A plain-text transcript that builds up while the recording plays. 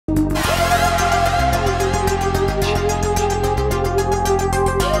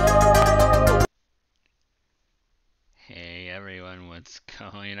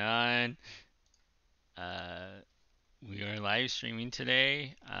We are live streaming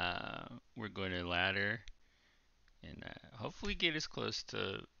today. We're going to ladder and hopefully get as close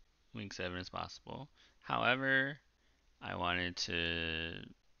to Link 7 as possible. However, I wanted to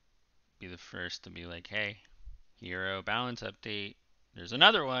be the first to be like, hey, hero balance update. There's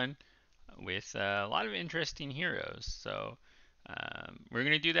another one with a lot of interesting heroes. So we're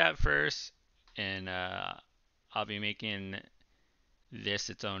going to do that first, and I'll be making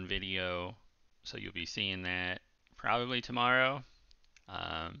this its own video. So you'll be seeing that probably tomorrow.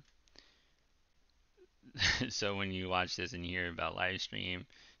 Um, so when you watch this and you hear about live stream,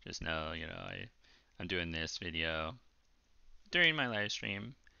 just know, I'm doing this video during my live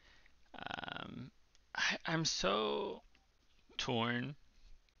stream. I'm so torn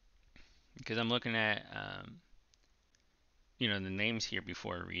because I'm looking at, the names here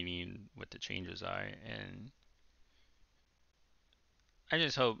before reading what the changes are, and I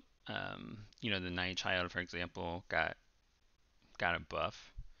just hope, the Night Child, for example, got a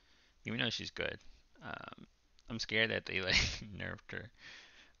buff, even though she's good. Um, I'm scared that they like nerfed her.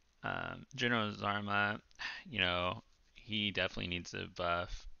 General Zarma, you know, he definitely needs a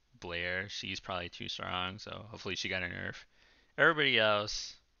buff. Blair, she's probably too strong, so hopefully she got a nerf. Everybody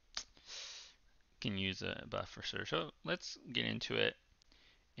else can use a buff for sure. So let's get into it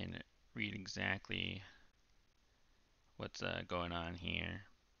and read exactly what's going on here.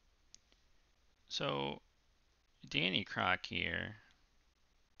 So Danny Croc here,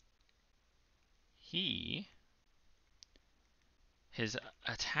 he his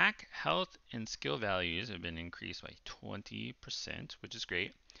attack, health, and skill values have been increased by 20%, which is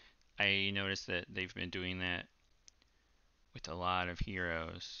great. I noticed that they've been doing that with a lot of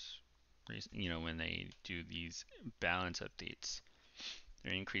heroes, when they do these balance updates,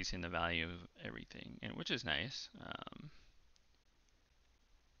 they're increasing the value of everything, and which is nice.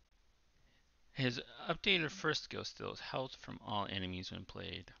 His updated first skill still is health from all enemies when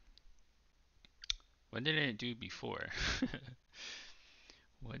played. What did it do before?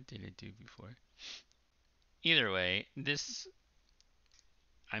 What did it do before? Either way, this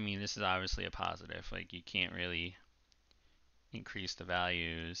is obviously a positive. Like, you can't really increase the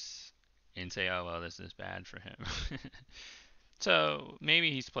values and say, oh, well, this is bad for him. So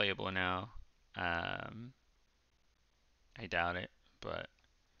maybe he's playable now. Um, I doubt it, but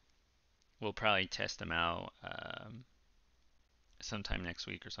we'll probably test him out sometime next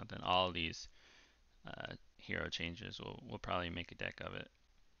week or something. All of these hero changes, we'll probably make a deck of it.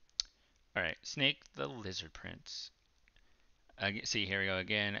 All right, Snake the Lizard Prince. See, here we go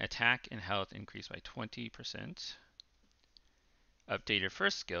again. Attack and health increased by 20%. Updated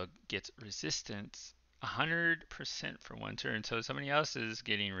first skill gets resistance 100% for one turn. So somebody else is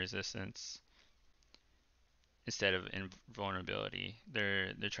getting resistance instead of invulnerability.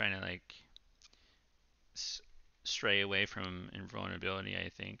 They're trying to like stray away from invulnerability, I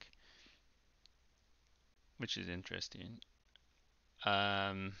think, which is interesting.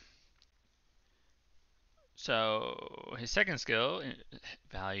 Um, so his second skill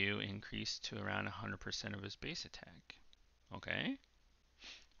value increased to around 100% of his base attack. Okay,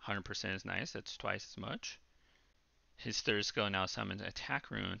 100% is nice. That's twice as much. His third skill now summons attack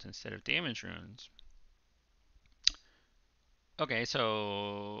runes instead of damage runes. Okay,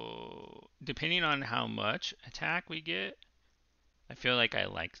 so depending on how much attack we get, I feel like I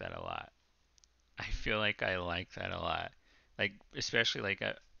like that a lot. I feel like I like that a lot. Like, especially like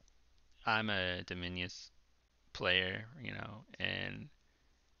I'm a Dominius player, and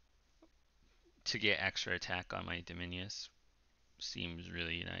to get extra attack on my Dominius seems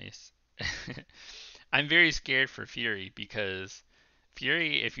really nice. I'm very scared for Fury because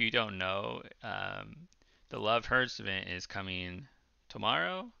Fury, if you don't know, the Love Hurts event is coming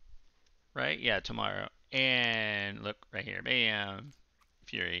tomorrow, right? Yeah, tomorrow. And look right here, bam,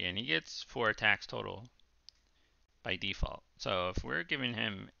 Fury, and he gets 4 attacks total by default. So if we're giving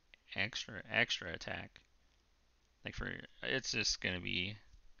him extra attack, it's just gonna be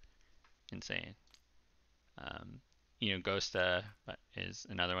insane. Um, Ghosta is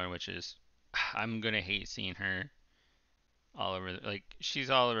another one, which is I'm gonna hate seeing her all over. Like,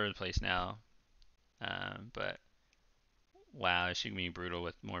 she's all over the place now. But wow, she can be brutal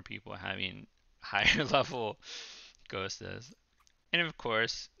with more people having higher level Ghostas. And of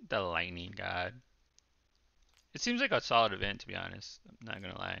course, the Lightning God. It seems like a solid event, to be honest. I'm not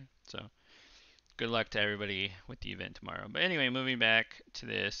gonna lie. So good luck to everybody with the event tomorrow. But anyway, moving back to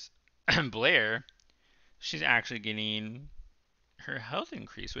this, Blair, she's actually getting her health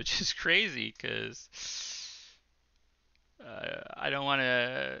increase, which is crazy because I don't want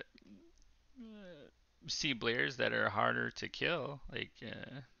to see Blairs that are harder to kill. Like,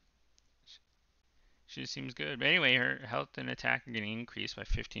 She seems good. But anyway, her health and attack are getting increased by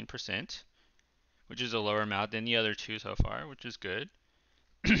 15%, which is a lower amount than the other two so far, which is good.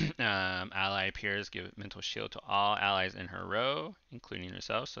 Ally appears give mental shield to all allies in her row, including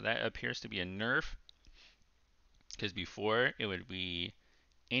herself. So that appears to be a nerf, because before it would be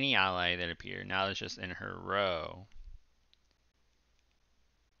any ally that appeared. Now it's just in her row.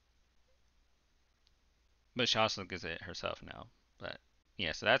 But she also gets it herself now. But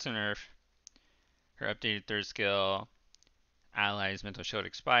yeah, so that's a nerf. Her updated third skill, allies mental shield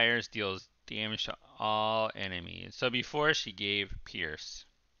expires, deals damage to all enemies. So before she gave Pierce,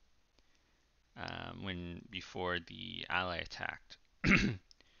 before the ally attacked,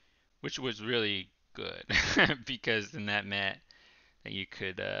 which was really good because then that meant that you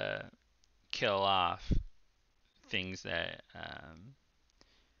could kill off things that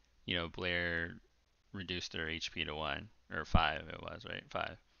Blair reduced their HP to 1 or 5. It was right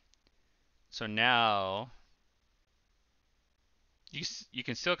 5. So now you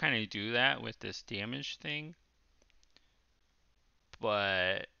can still kind of do that with this damage thing,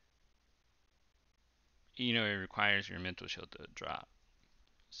 but it requires your mental shield to drop.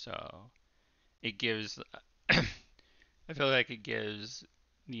 So it gives I feel like it gives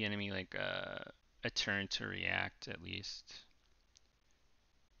the enemy like a turn to react at least,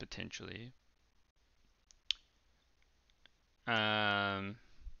 potentially. Um,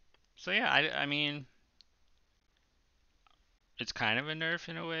 so yeah, I mean, it's kind of a nerf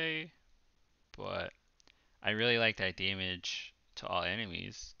in a way, but I really like that damage to all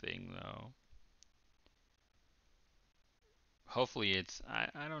enemies thing though. Hopefully it's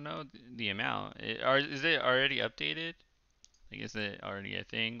I don't know the amount. Is it already updated? Like, is it already a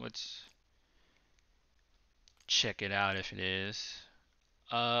thing? Let's check it out if it is.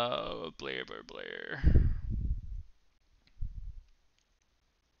 Blair.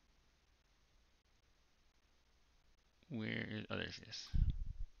 Where is, oh, there's this.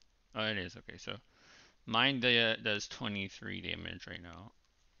 Oh, it is. Okay, so mine does 23 damage right now,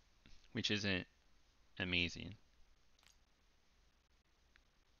 which isn't amazing,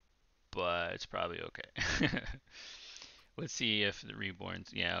 but it's probably okay. Let's see if the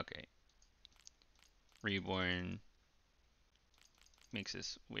Reborn's, yeah, okay. Reborn makes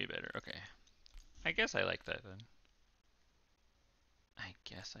this way better. Okay. I guess I like that then. I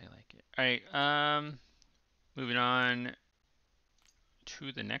guess I like it. Alright, moving on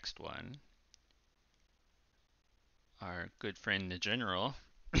to the next one. Our good friend the General.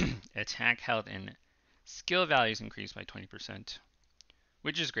 Attack, health, and skill values increased by 20%,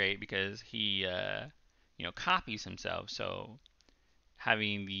 which is great because he, copies himself. So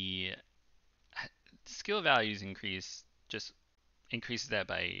having the skill values increase just increases that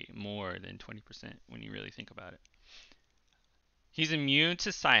by more than 20% when you really think about it. He's immune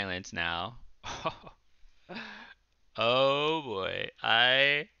to silence now. Oh boy.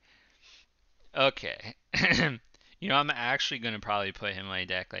 Okay. I'm actually going to probably put him in my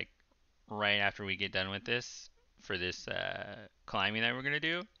deck like right after we get done with this for this climbing that we're going to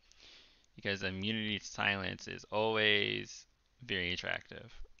do, because immunity to silence is always very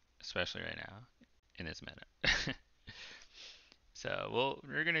attractive, especially right now in this meta. So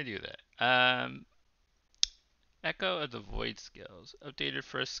we're going to do that. Echo of the Void skills. Updated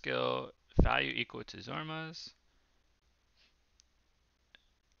first skill, value equal to Zorma's.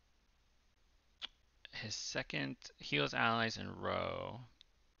 His second heals allies in row.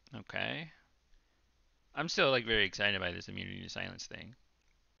 Okay. I'm still like very excited by this immunity to silence thing.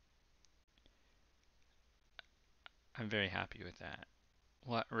 I'm very happy with that.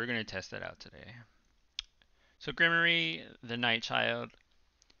 We're gonna test that out today. So Grimmery, the Night Child.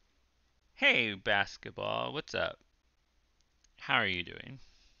 Hey basketball, what's up? How are you doing?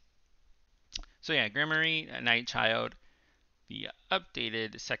 So yeah, Grimmery, Night Child, the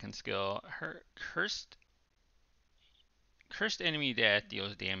updated second skill. Her cursed enemy death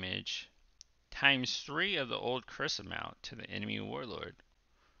deals damage times 3 of the old curse amount to the enemy warlord.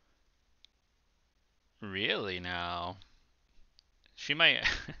 Really now? She might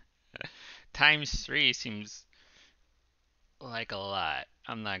times 3 seems like a lot.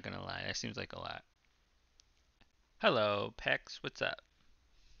 I'm not gonna lie, that seems like a lot. Hello, Pex, what's up?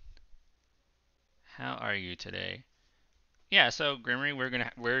 How are you today? Yeah, so Grimmery,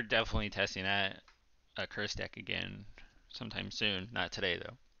 we're definitely testing that curse deck again sometime soon. Not today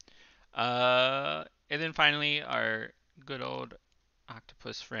though. And then finally our good old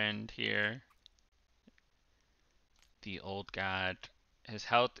octopus friend here, the old god. His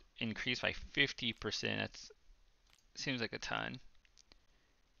health increased by 50%. That seems like a ton.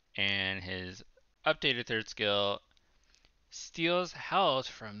 And his updated third skill, Steals health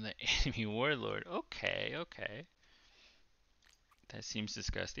from the enemy warlord. Okay, okay. That seems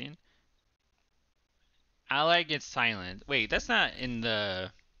disgusting. Ally gets silent. Wait, that's not in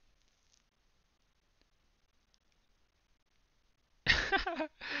the...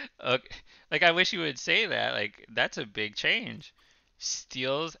 Okay. Like, I wish you would say that. Like, that's a big change.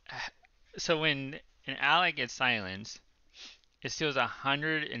 Steals... So when an ally gets silenced, it steals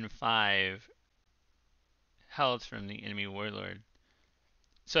 105 health from the enemy warlord.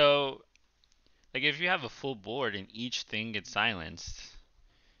 So, like, if you have a full board and each thing gets silenced,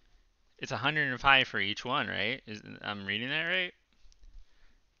 it's 105 for each one, right? I'm reading that right?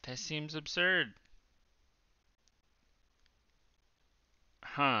 That seems absurd.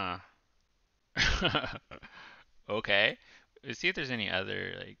 Huh. Okay. Let's see if there's any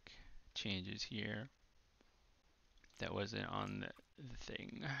other like changes here that wasn't on the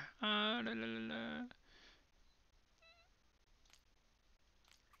thing. La, la, la, la.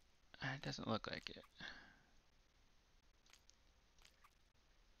 It doesn't look like it.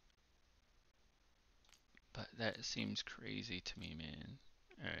 But that seems crazy to me, man.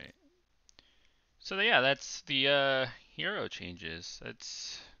 Alright. So yeah, that's the hero changes.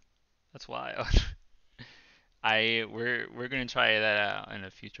 That's wild. We're gonna try that out in a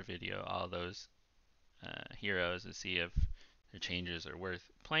future video, all those heroes, to see if their changes are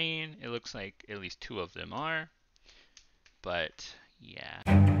worth playing. It looks like at least two of them are, but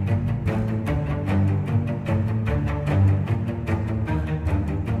yeah.